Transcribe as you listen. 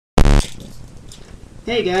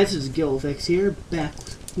Hey guys, this is Gilfix here, back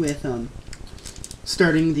with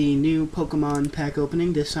starting the new Pokemon pack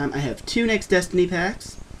opening. This time I have two Next Destiny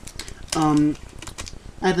packs. At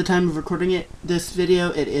the time of recording this video,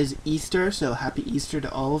 it is Easter, so happy Easter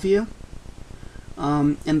to all of you.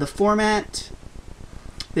 In the format,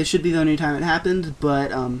 this should be the only time it happened, but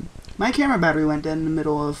my camera battery went dead in the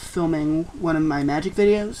middle of filming one of my Magic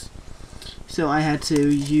videos, so I had to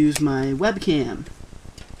use my webcam.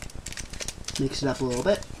 Mix it up a little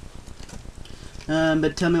bit.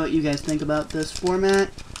 But tell me what you guys think about this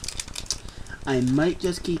format. I might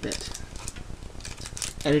just keep it.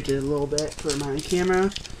 Edit it a little bit for my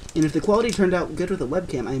camera. And if the quality turned out good with a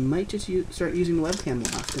webcam, I might just start using the webcam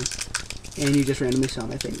more often. And you just randomly saw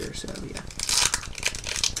my finger, so yeah.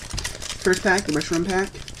 First pack, the Mushroom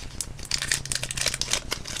pack.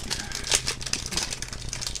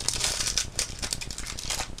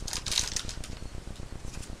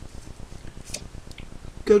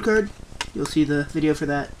 Code card. You'll see the video for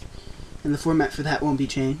that, and the format for that won't be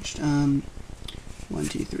changed. 1,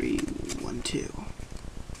 2, 3, 1, 2.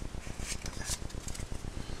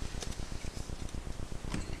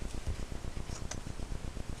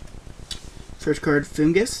 First card,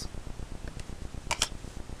 Fungus.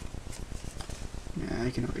 Yeah,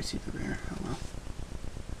 I can already see the rare. Oh well.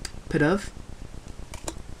 Pidove.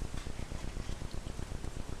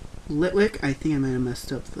 Litwick. I think I might have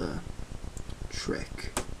messed up the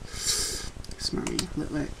trick. Smarmy.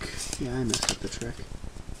 Litwick. Yeah, I messed up the trick.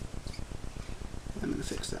 I'm gonna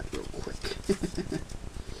fix that real quick.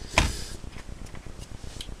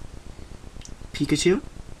 Pikachu.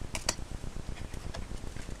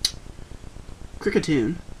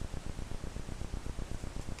 Kricketune.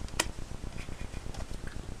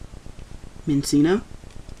 Mincino.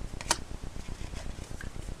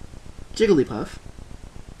 Jigglypuff.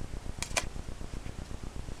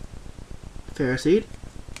 Ferroseed.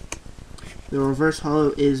 The reverse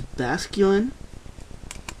holo is Basculin.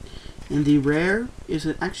 And the rare is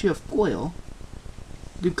actually a foil,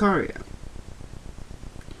 Lucario.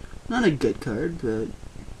 Not a good card, but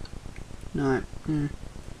not.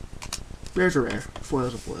 Rare's a rare.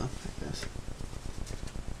 Foil's a foil, I guess.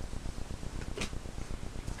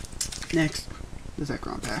 Next, the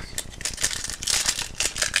Zekrom pack.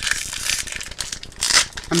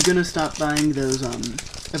 I'm gonna stop buying those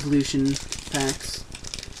evolution packs,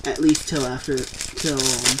 at least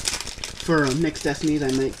for Next Destinies.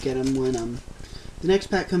 I might get them when the next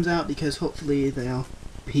pack comes out, because hopefully they'll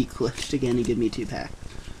be glitched again and give me 2 packs.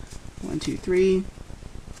 1, 2, 3,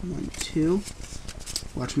 1, 2.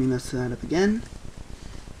 Watch me mess that up again.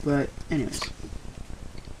 But anyways,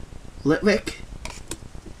 Litwick,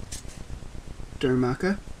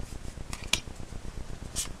 Darumaka,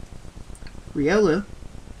 Riolu,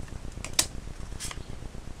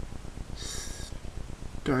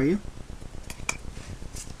 Staryu,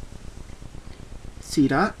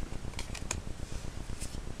 Seedot,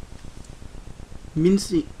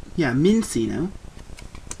 Mincino,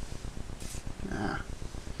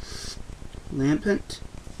 Lampent,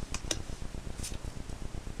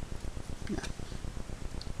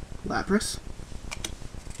 Lapras,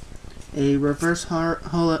 a reverse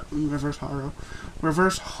holo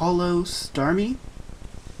Starmie,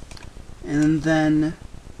 and then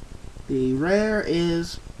the rare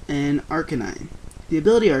is an Arcanine. The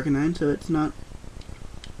ability Arcanine, so it's not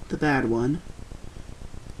the bad one,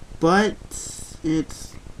 but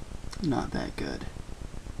it's not that good.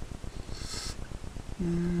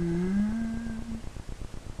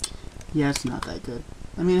 Yeah, it's not that good.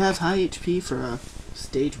 I mean, it has high HP for a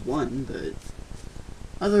stage 1, but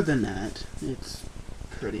other than that, it's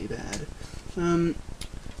pretty bad.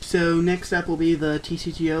 So next up will be the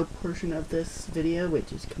TCGO portion of this video,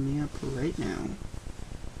 which is coming up right now.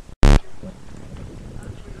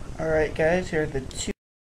 Alright guys, here are the two.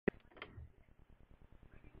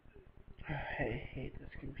 I hate this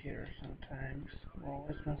computer sometimes. Well,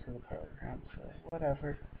 it's mostly the program, so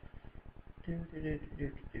whatever.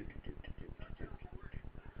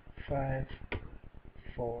 5,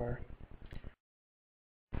 4,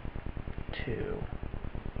 2,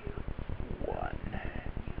 1.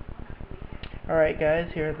 Alright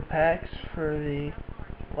guys, here are the packs for the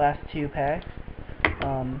last 2 packs.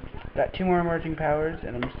 Got 2 more emerging powers,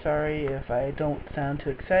 and I'm sorry if I don't sound too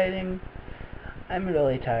exciting. I'm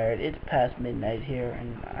really tired. It's past midnight here,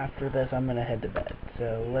 and after this I'm gonna head to bed.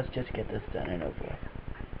 So let's just get this done and over with.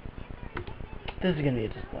 This is gonna be a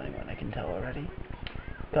disappointing one, I can tell already.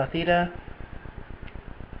 Gothita,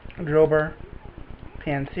 Drober,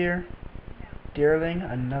 Pansear, Deerling,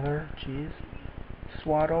 another, jeez,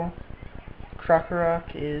 Swaddle,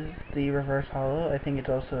 Krokorok is the reverse holo. I think it's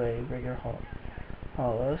also a regular holo.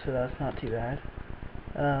 hollow, so that's not too bad.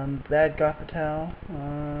 Bad Gothitelle.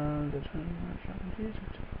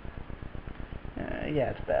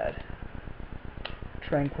 Yeah, it's bad.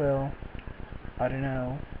 Tranquil.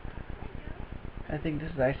 Audino. I think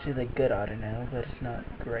this is actually the good Audino, but it's not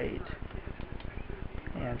great.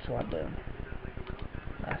 And Swat Bloom.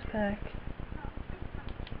 Last pack.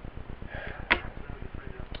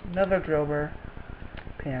 Another Drober.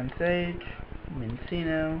 Pansage.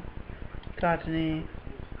 Mincino. Cottony.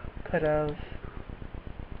 Cutoff.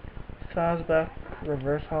 Sawsbuck.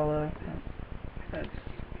 Reverse Hollow. That's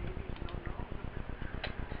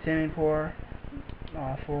Simipour.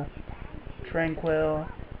 Awful. Tranquil.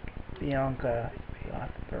 Bianca.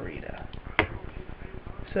 Lotharita.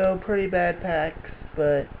 So pretty bad packs,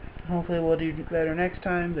 but hopefully we'll do better next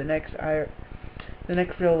time. The next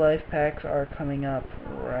real life packs are coming up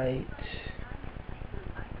right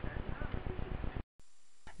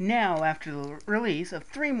now. After the release of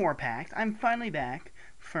 3 more packs, I'm finally back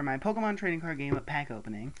for my Pokemon trading card game of pack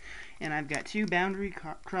opening, and I've got 2 Boundary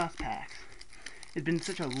Cross packs. It's been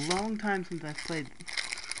such a long time since I've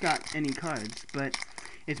got any cards, but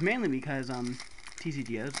it's mainly because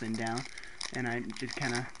TCGO's been down, and I just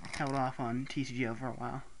kind of held off on TCGO for a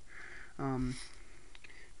while.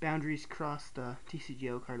 Boundaries Cross, the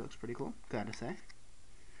TCGO card looks pretty cool, gotta say.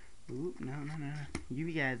 Ooh, no.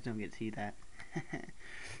 You guys don't get to see that.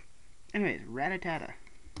 Anyways, Rattata,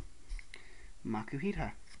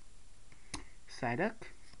 Makuhita,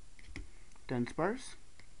 Psyduck, Dunsparce,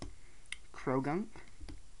 Krogunk.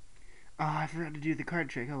 Oh, I forgot to do the card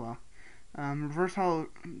trick, oh well. Reverse Hollow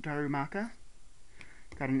Darumaka.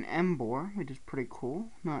 Got an Emboar, which is pretty cool.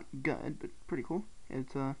 Not good, but pretty cool.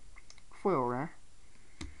 It's a foil rare.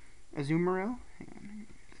 Azumarill. Hang on,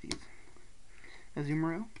 these.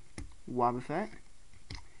 Azumarill. Wobbuffet.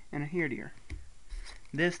 And a Herdier.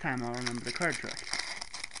 This time I'll remember the card trick.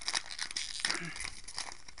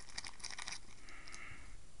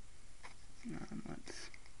 Let's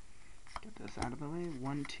get this out of the way.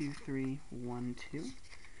 1, 2, 3, 1, 2.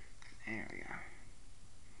 There we go.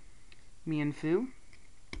 Mienfoo.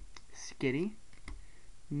 Skitty,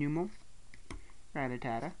 Numel,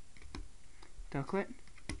 Rattata, Ducklet,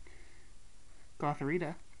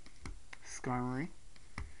 Gothorita, Skarmory,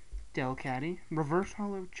 Delcatty, Reverse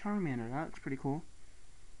Hollow Charmander. That looks pretty cool.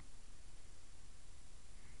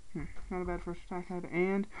 Not a bad first attack card.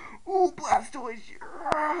 And ooh, Blastoise!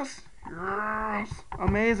 Yes! Yes!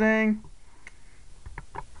 Amazing!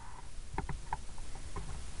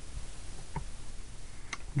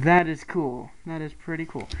 That is cool. That is pretty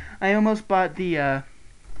cool. I almost bought the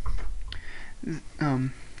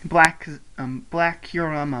black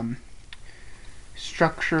Huron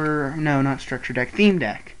theme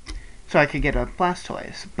deck, so I could get a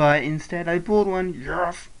Blastoise. But instead, I pulled one.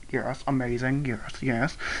 Yes, amazing.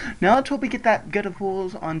 Yes. Now let's hope we get that good of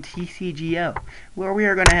pulls on TCGO, where we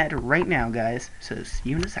are going to head right now, guys. So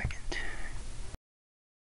see you in a second.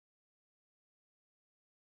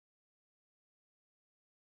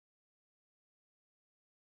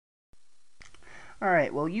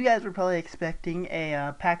 Alright, well, you guys were probably expecting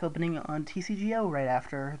a pack opening on TCGO right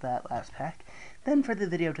after that last pack, then for the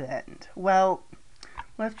video to end. Well,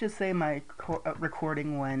 let's just say my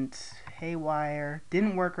recording went haywire,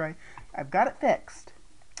 didn't work right. I've got it fixed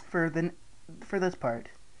for this part,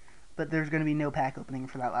 but there's going to be no pack opening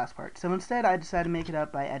for that last part. So instead, I decided to make it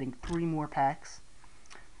up by adding 3 more packs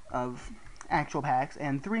of actual packs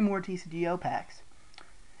and 3 more TCGO packs.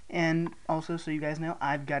 And also, so you guys know,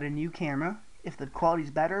 I've got a new camera. If the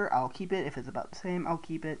quality's better, I'll keep it. If it's about the same, I'll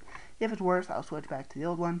keep it. If it's worse, I'll switch back to the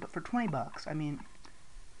old one. But for 20 bucks, I mean,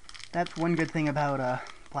 that's one good thing about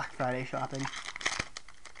Black Friday shopping.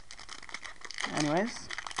 Anyways,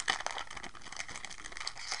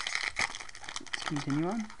 let's continue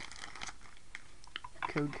on.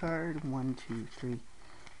 Code card 1, 2, 3,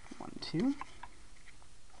 1, 2.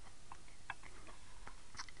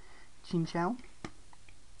 Chinchou,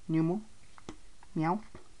 Numel, Meowth,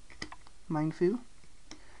 Mienfoo,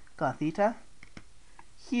 Gothita,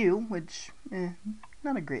 Hugh, which,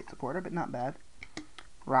 not a great supporter, but not bad.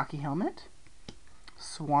 Rocky Helmet,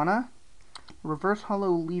 Swanna, Reverse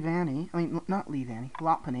Hollow Lopunny,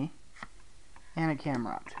 and a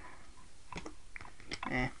Camerupt.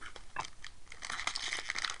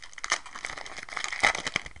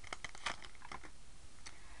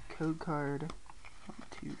 Code card 1,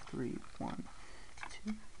 2, 3, 1,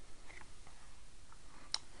 2.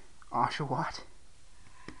 Oshawott.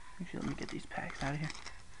 Actually, let me get these packs out of here.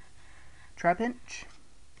 Trapinch,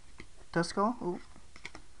 Duskull,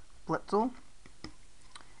 Blitzel,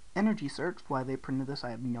 Energy Search. Why they printed this,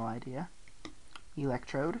 I have no idea.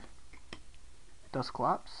 Electrode,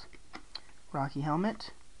 Dusclops, Rocky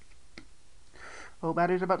Helmet. Oh,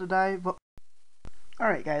 battery's about to die.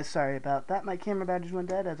 Alright guys, sorry about that. My camera batteries went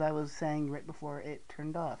dead, as I was saying right before it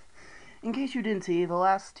turned off. In case you didn't see, the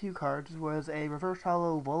last two cards was a Reverse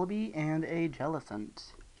Hollow Volibee and a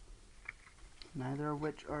Jellicent. Neither of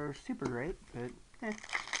which are super great, but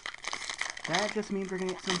that just means we're going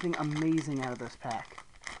to get something amazing out of this pack.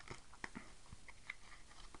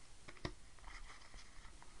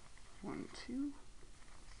 One, two.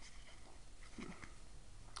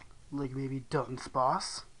 Like maybe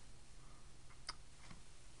Dunsparce.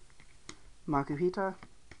 Makuhita,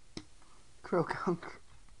 Croagunk,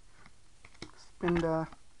 Spinda,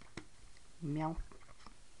 Meow,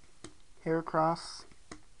 Heracross,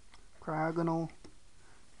 Cryogonal,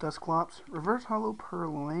 Dusclops, Reverse Hollow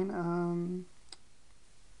Purloin,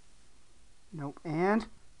 nope, and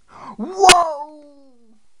whoa!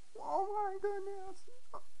 Oh my goodness!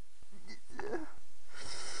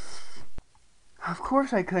 Of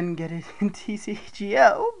course I couldn't get it in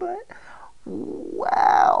TCGO, but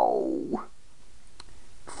wow!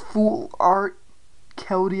 Full Art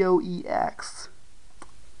Keldeo EX.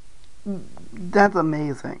 That's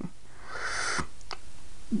amazing.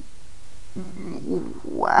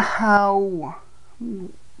 Wow.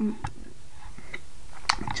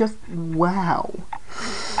 Just wow.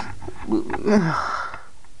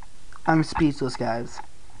 I'm speechless, guys.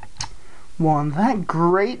 Well, on that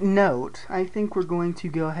great note, I think we're going to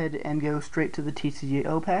go ahead and go straight to the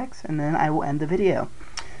TCGO packs, and then I will end the video.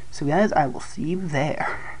 So guys, I will see you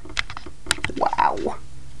there. Wow.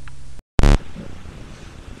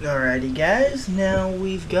 Alrighty guys, now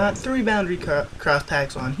we've got 3 boundary cross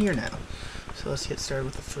packs on here now. So let's get started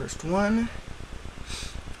with the first one.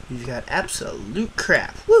 We've got absolute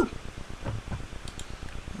crap. Woo!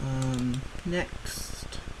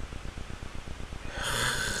 Next.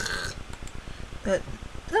 That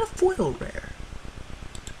a foil rare?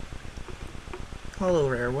 Hollow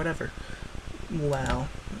rare, whatever. Wow.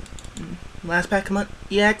 Last pack, come on.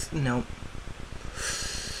 EX? Nope.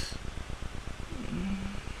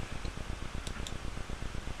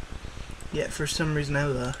 Yeah, for some reason I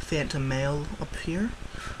have a phantom mail up here.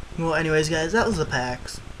 Well, anyways, guys, that was the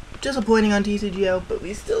packs. Disappointing on TCGO, but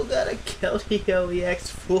we still got a Keldeo EX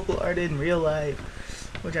full art in real life,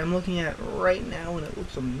 which I'm looking at right now, and it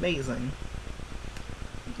looks amazing.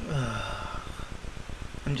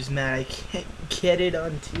 I'm just mad I can't get it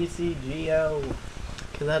on TCGO,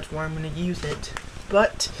 because that's where I'm going to use it.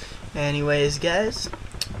 But, anyways, guys,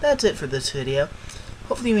 that's it for this video.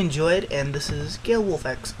 Hopefully you enjoyed, and this is Gale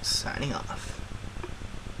Wolfx signing off.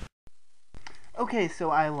 Okay,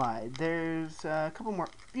 so I lied. There's a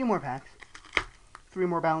few more packs. 3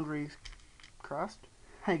 more boundaries crossed.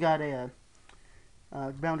 I got a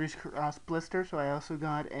boundaries crossed blister, so I also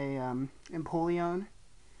got a Empoleon.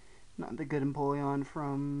 Not the good Empoleon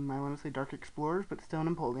from, I want to say, Dark Explorers, but still an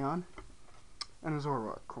Empoleon. And a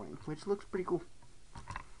Zoroark coin, which looks pretty cool.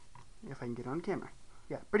 If I can get it on camera.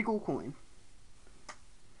 Yeah, pretty cool coin.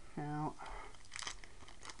 Now,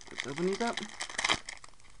 let's open these up.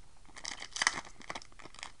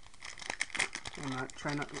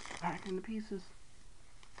 Try not to pack into pieces.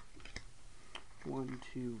 1,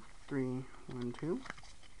 2, 3, 1, 2.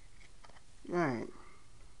 Alright.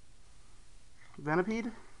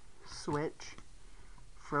 Venipede, Switch,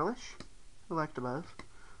 Frillish, Electabuzz,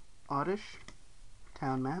 Oddish,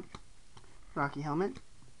 Town Map, Rocky Helmet,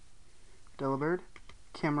 Delibird,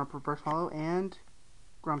 Camera Reverse Hollow, and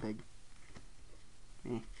Grumpig.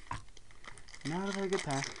 Not a very good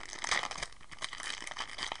pack.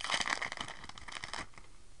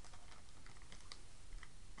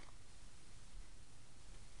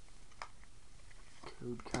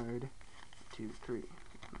 Code card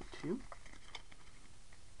 2312.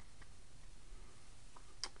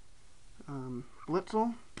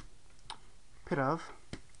 Blitzel, Pidove,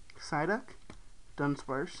 Psyduck,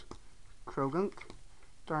 Dunsparce, Croagunk,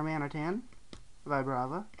 Darmanitan,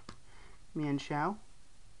 Vibrava, Mienshao,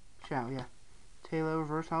 Tailo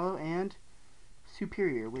Reverse Hollow, and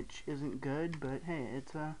Superior, which isn't good, but hey,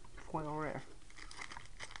 it's a foil rare.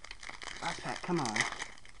 Last pack, come on.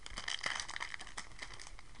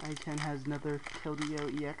 I-10 has another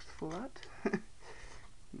Keldeo EX full out.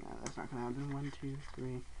 No, that's not gonna happen. 1, 2,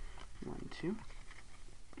 3, 1, 2.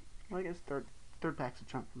 Well, I guess third pack's a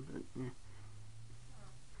chunk, but yeah.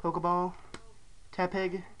 Pokeball,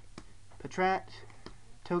 Tepig, Patrat,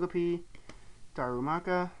 Togepi,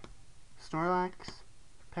 Darumaka, Snorlax,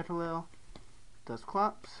 Petalil,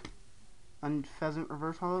 Dusclops, Unpheasant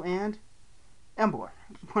Reverse Hollow, and Emboar.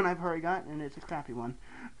 One I've already got, and it's a crappy one.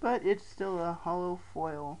 But it's still a hollow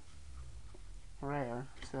foil rare,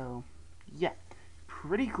 so yeah.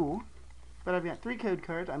 pretty cool. But I've got 3 code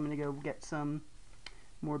cards. I'm going to go get some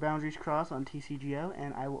more Boundaries Cross on TCGO,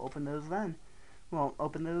 and I will open those then. Well,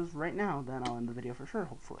 open those right now, then I'll end the video for sure,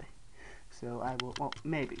 hopefully. So I will, well,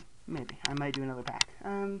 maybe. I might do another pack.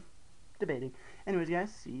 Debating. Anyways,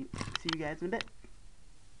 guys, see you guys in a bit.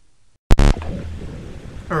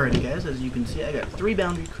 Alrighty, guys, as you can see, I got 3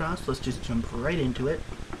 Boundaries Cross. Let's just jump right into it.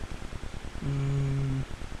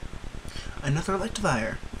 Another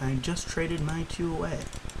Electivire. I just traded my 2 away.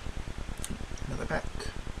 Another pack.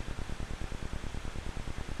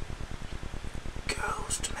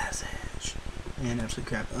 Ghost Message. And absolute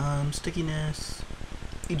crap. Stickiness.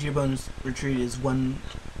 Each year bonus retreat is 1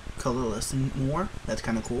 colorless and more. That's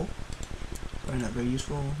kind of cool. Probably not very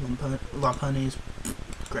useful. Lopunnies.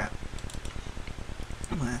 Crap.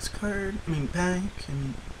 Last card. Pack.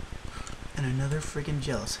 And another freaking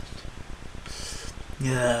Jellicent.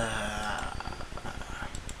 Yeah.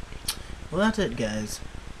 Well, that's it, guys.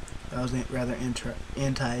 That was rather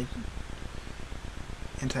anti-dramatic.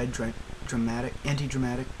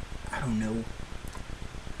 I don't know.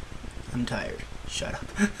 I'm tired. Shut up.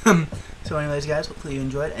 So anyways, guys, hopefully you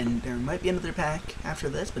enjoyed, and there might be another pack after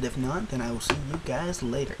this, but if not, then I will see you guys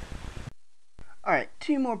later. Alright,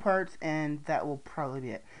 2 more parts, and that will probably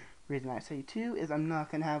be it. The reason I say 2 is I'm not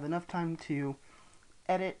going to have enough time to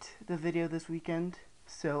edit the video this weekend,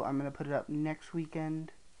 so I'm going to put it up next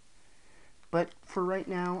weekend. But for right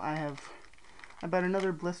now, I bought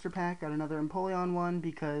another blister pack, got another Empoleon one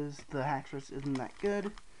because the Haxorus isn't that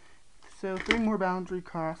good. So 3 more Boundary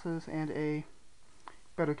Crosses and a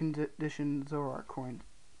better condition Zoroark coin.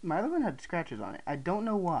 My other one had scratches on it. I don't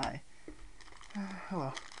know why.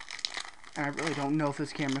 Hello. And I really don't know if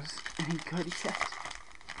this camera's any good yet.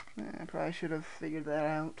 I probably should have figured that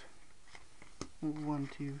out. 1,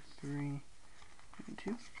 2, 3, 1,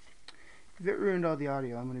 2. If it ruined all the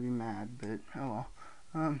audio, I'm going to be mad, but oh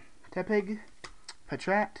well. Tepig,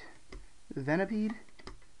 Patrat, Venipede,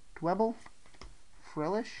 Dwebble,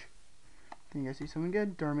 Frillish, I think I see something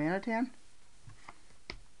good, Darmanitan,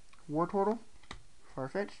 Wartortle,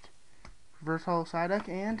 Farfetch'd, Reverse Hollow Psyduck,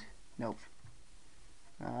 and nope.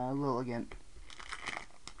 Lilligant.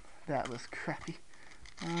 That was crappy.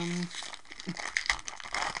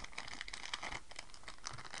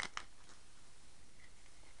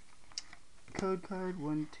 Code card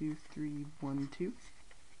 12312.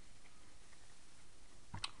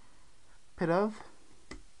 Pidove,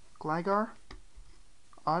 Gligar,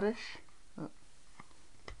 Oddish,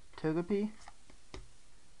 Togepi,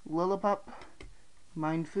 Lillipup,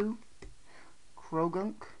 Mindfu,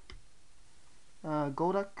 Krogunk,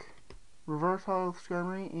 Golduck, Reverse Hollow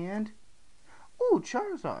Skirmry, and ooh,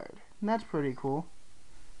 Charizard. That's pretty cool.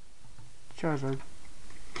 Charizard's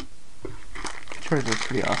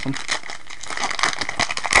pretty awesome.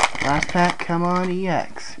 Last pack, come on,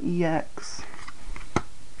 EX. EX.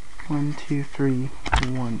 1, 2, 3,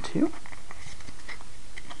 1, 2.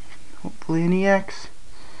 Hopefully an EX.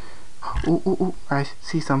 Ooh, I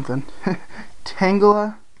see something.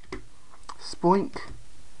 Tangela, Spoink,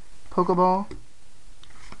 Pokeball,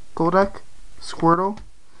 Golduck, Squirtle,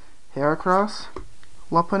 Heracross,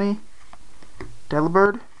 Lopunny,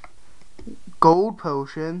 Delibird, Gold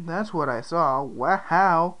Potion. That's what I saw.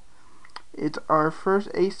 Wow. It's our first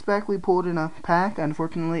ace spec we pulled in a pack.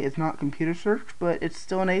 Unfortunately, it's not computer search, but it's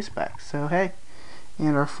still an ace spec. So hey,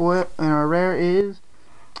 and our foil and our rare is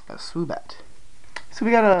a Swoobat. So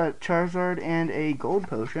we got a Charizard and a Gold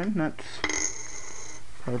Potion. That's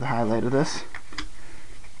probably the highlight of this.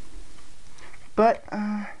 But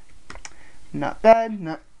not bad,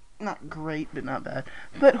 not great, but not bad.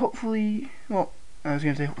 But hopefully, well, I was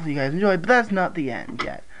gonna say hopefully you guys enjoyed, but that's not the end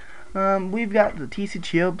yet. We've got the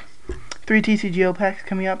TCGO. 3 TCGO packs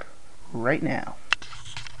coming up right now.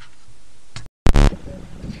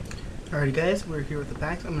 Alrighty guys, we're here with the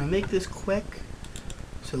packs. I'm going to make this quick,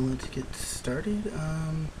 so let's get started.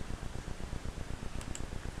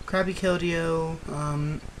 Crappy Keldeo,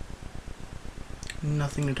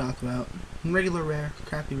 nothing to talk about. Regular rare,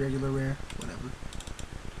 crappy regular rare, whatever.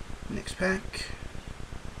 Next pack.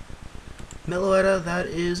 Meloetta, that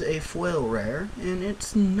is a foil rare, and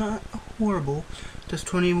it's not horrible. Does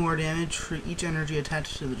 20 more damage for each energy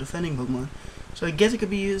attached to the defending Pokemon. So I guess it could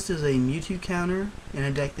be used as a Mewtwo counter in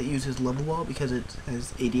a deck that uses Level Wall because it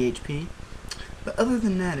has 80 HP. But other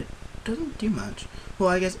than that, it doesn't do much. Well,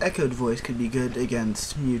 I guess Echoed Voice could be good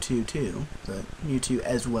against Mewtwo too, but Mewtwo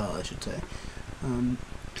as well, I should say.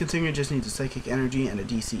 Considering it just needs a Psychic Energy and a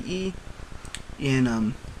DCE,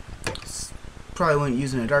 and probably wouldn't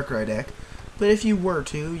use in a Darkrai deck. But if you were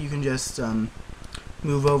to, you can just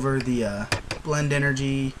move over the Blend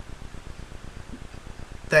Energy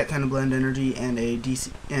that kind of blend energy and a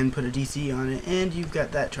DC and put a DC on it, and you've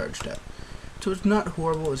got that charged up. So it's not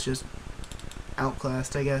horrible, it's just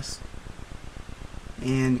outclassed, I guess.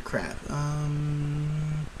 And crap.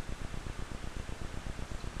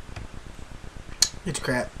 It's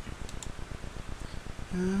crap.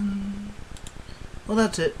 Well,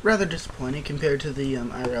 that's it. Rather disappointing compared to the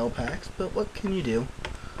IRL packs, but what can you do?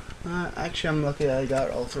 Actually, I'm lucky I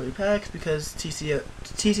got all 3 packs because TCG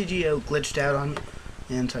glitched out on me,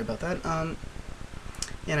 and sorry about that.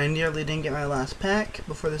 And I nearly didn't get my last pack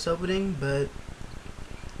before this opening, but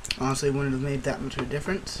honestly, wouldn't have made that much of a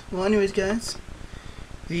difference. Well, anyways, guys,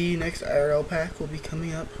 the next IRL pack will be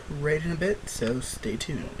coming up right in a bit, so stay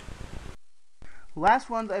tuned. Last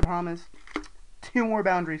ones, I promise. 2 more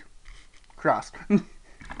boundaries crossed. Let me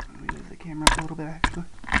move the camera up a little bit, actually.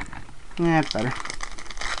 Yeah, it's better.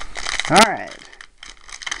 Alright.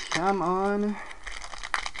 Come on.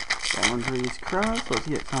 Boundaries crossed. Let's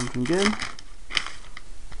get something good.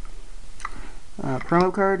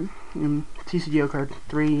 Promo card. TCGO card.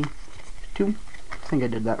 3, 2. I think I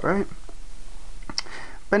did that right.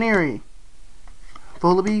 Baneri.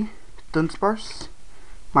 Volibee. Dunsparce.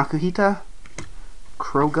 Makuhita.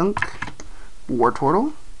 Krogunk.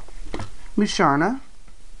 Wartortle. Musharna.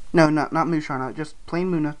 No, not Musharna. Just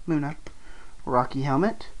plain Muna. Rocky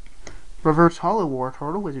Helmet. Reverse Hollow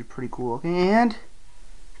Wartortle, which is pretty cool looking. And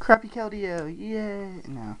Crappy Keldeo. Yay.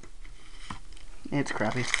 No. It's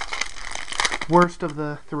crappy. Worst of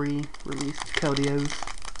the 3 released Keldeos.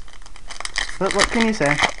 But what can you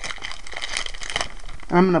say?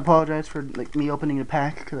 I'm going to apologize for me opening the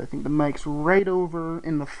pack because I think the mic's right over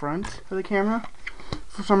in the front of the camera.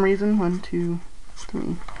 For some reason. 1, 2, 3.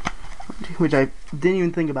 1, 2, which I didn't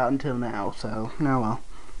even think about until now, so now well.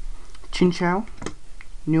 Chinchou.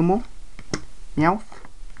 Numel. Meowth.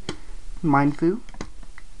 Mindfu.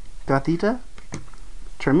 Gothita.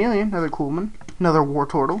 Charmeleon, another cool one. Another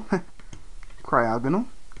Wartortle. Cryogonal.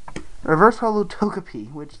 Reverse Hollow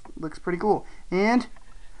Togepi, which looks pretty cool. And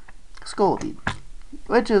Scolipede,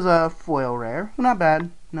 which is a foil rare. Not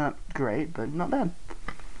bad. Not great, but not bad.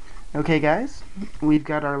 Okay, guys. We've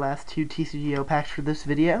got our last 2 TCGO packs for this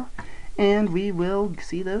video, and we will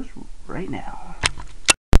see those right now.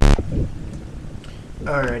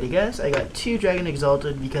 Alrighty, guys, I got 2 Dragon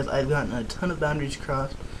Exalted because I've gotten a ton of boundaries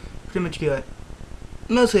crossed. Pretty much got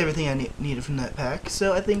mostly everything I needed from that pack.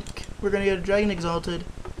 So I think we're gonna get a Dragon Exalted.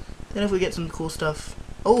 Then if we get some cool stuff,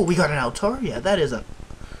 oh, we got an Altaria. That is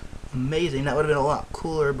amazing. That would have been a lot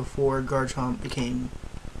cooler before Garchomp became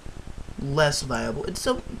less viable. It's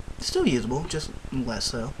still usable, just less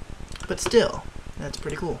so. But still, that's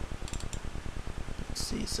pretty cool. Let's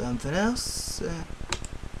see something else.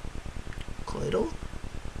 Claydol.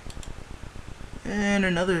 And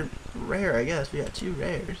another rare, I guess. We got 2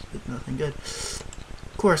 rares, but nothing good.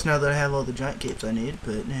 Of course, now that I have all the giant capes I need,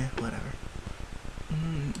 but whatever.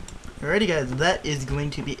 Alrighty, guys, that is going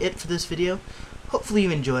to be it for this video. Hopefully you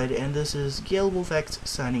enjoyed, and this is Gale Wolfx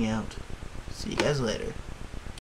signing out. See you guys later.